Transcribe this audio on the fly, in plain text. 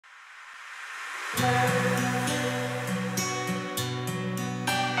Sie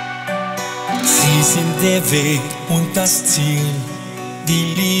sind der Weg und das Ziel,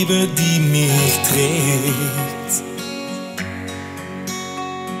 die Liebe, die mich trägt.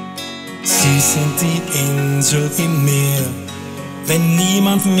 Sie sind die Insel im Meer, wenn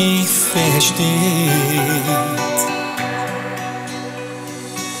niemand mich versteht.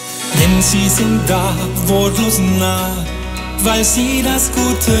 Denn sie sind da, wortlos nah, weil sie das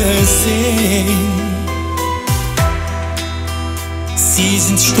Gute sehen. Sie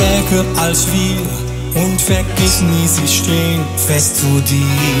sind stärker als wir und vergiss nie, sie stehen fest zu dir.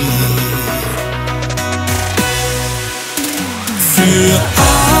 Für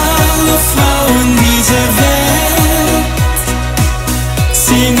alle Frauen dieser Welt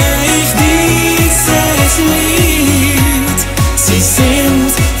singe ich dieses Lied. Sie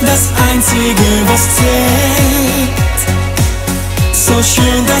sind das Einzige, was zählt. So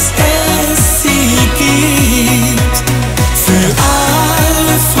schön, dass es sie gibt. Für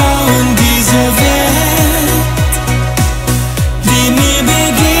alle Frauen dieser Welt, die mir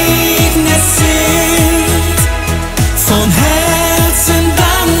begegnet sind, von Herzen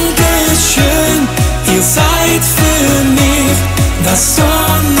Dankeschön. Ihr seid für mich das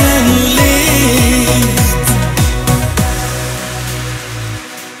Sonnenlicht.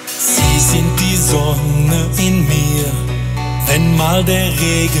 Sie sind die Sonne in mir, wenn mal der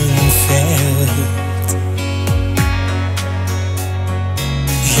Regen fällt.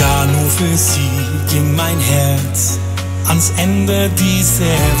 Ja, nur für sie ging mein Herz ans Ende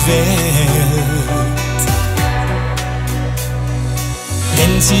dieser Welt.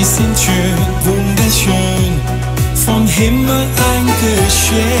 Denn sie sind schön, wunderschön, vom Himmel ein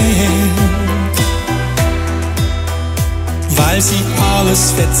Geschenk. Weil sie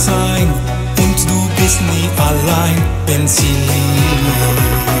alles verzeihen und du bist nie allein, wenn sie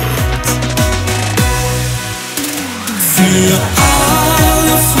liebt. Für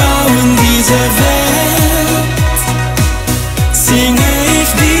alle Frauen dieser Welt singe ich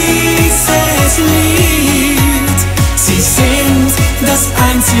dieses Lied. Sie sind das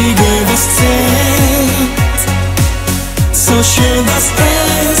Einzige, was zählt. So schön, dass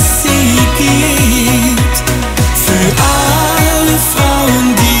es sie gibt. Für alle Frauen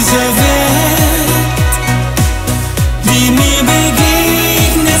dieser Welt, die mir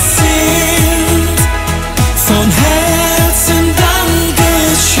begegnet sind, von Herzen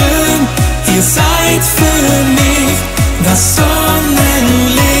Dankeschön. Ihr seid für mich das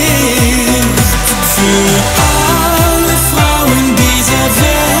Sonnenlicht. Für alle Frauen dieser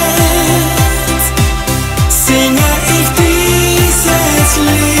Welt singe ich dieses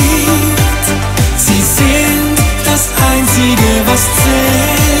Lied. Sie sind das Einzige, was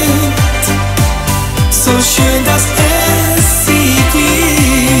zählt. So schön, dass es sie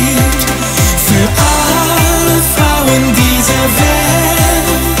gibt. Für alle Frauen dieser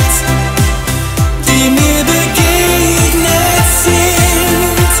Welt, die mir begegnet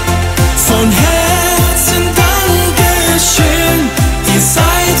sind, von Herzen Dankeschön. Ihr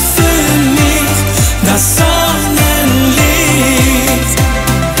seid für mich das Sonnenlicht.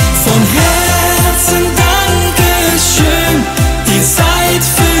 Von Herzen Dankeschön. Ihr seid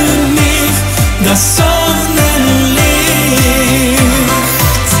für mich das Sonnenlicht.